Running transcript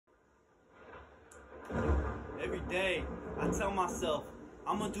Every day, I tell myself,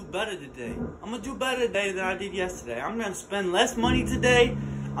 I'm gonna do better today. I'm gonna do better today than I did yesterday. I'm gonna spend less money today.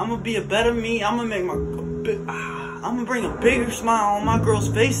 I'm gonna be a better me. I'm gonna bring a bigger smile on my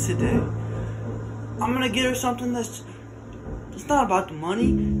girl's face today. I'm gonna get her something it's not about the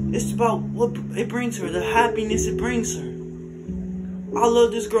money. It's about what it brings her, the happiness it brings her. I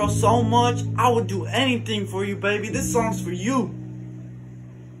love this girl so much. I would do anything for you, baby. This song's for you.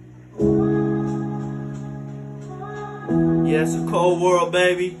 Yeah, it's a cold world,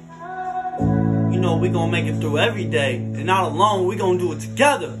 baby. You know, we gonna make it through every day. And not alone, we gonna do it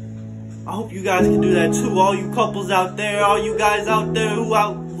together. I hope you guys can do that too. All you couples out there, all you guys out there who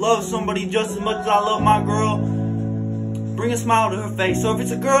love somebody just as much as I love my girl, bring a smile to her face. So if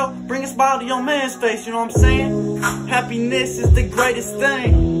it's a girl, bring a smile to your man's face, you know what I'm saying? Happiness is the greatest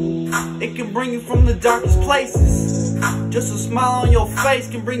thing. It can bring you from the darkest places. Just a smile on your face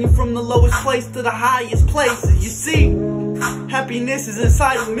can bring you from the lowest place to the highest places. You see, happiness is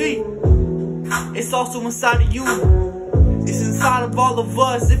inside of me. It's also inside of you. It's inside of all of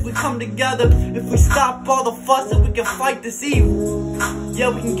us. If we come together, if we stop all the fuss, and we can fight this evil. Yeah,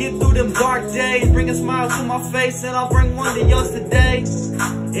 we can get through them dark days. Bring a smile to my face and I'll bring one to yours today.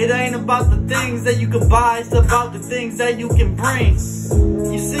 It ain't about the things that you can buy, it's about the things that you can bring.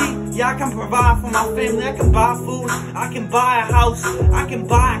 You see, yeah, I can provide for my family. I can buy food, I can buy a house, I can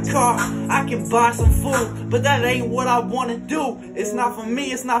buy a car, I can buy some food. But that ain't what I wanna do. It's not for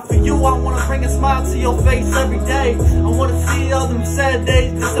me, it's not for you. I wanna bring a smile to your face every day. I wanna see all them sad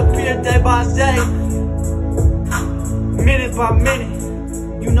days disappear day by day, minute by minute.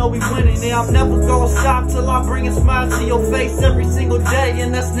 You know we winning, and I'm never gonna stop till I bring a smile to your face every single day.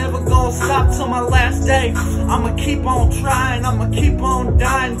 And that's never gonna stop till my last day. I'ma keep on trying, I'ma keep on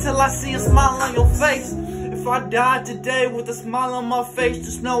dying till I see a smile on your face. If I died today with a smile on my face,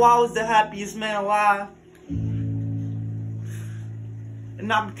 just know I was the happiest man alive. And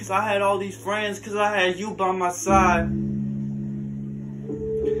not because I had all these friends, because I had you by my side.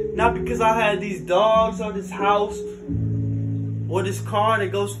 Not because I had these dogs or this house or this car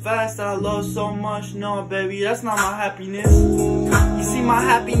that goes fast that I love so much. No, baby, that's not my happiness. You see, my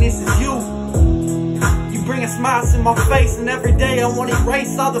happiness is you. You bring a smile to my face, and every day I want to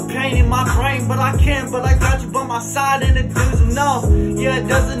erase all the pain in my brain. But I can't, but I got you by my side, and it does enough. Yeah, it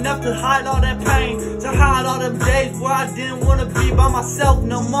does enough to hide all that pain, to hide all them days where I didn't want to be by myself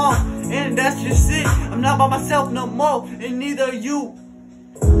no more. And that's just it, I'm not by myself no more, and neither are you.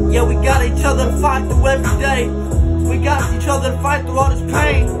 Yeah, we got each other to fight through every day. We got each other to fight through all this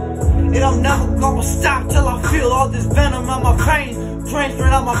pain. And I'm never gonna stop till I feel all this venom on my veins,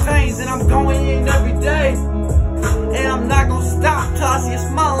 transferring out my veins. And I'm going in every day. And I'm not gonna stop till I see a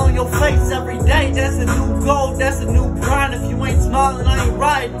smile on your face every day. That's a new goal, that's a new grind. If you ain't smiling, I ain't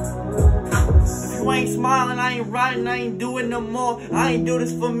riding. If you ain't smiling, I ain't riding, I ain't doing no more. I ain't do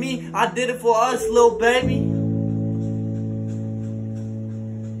this for me, I did it for us, little baby.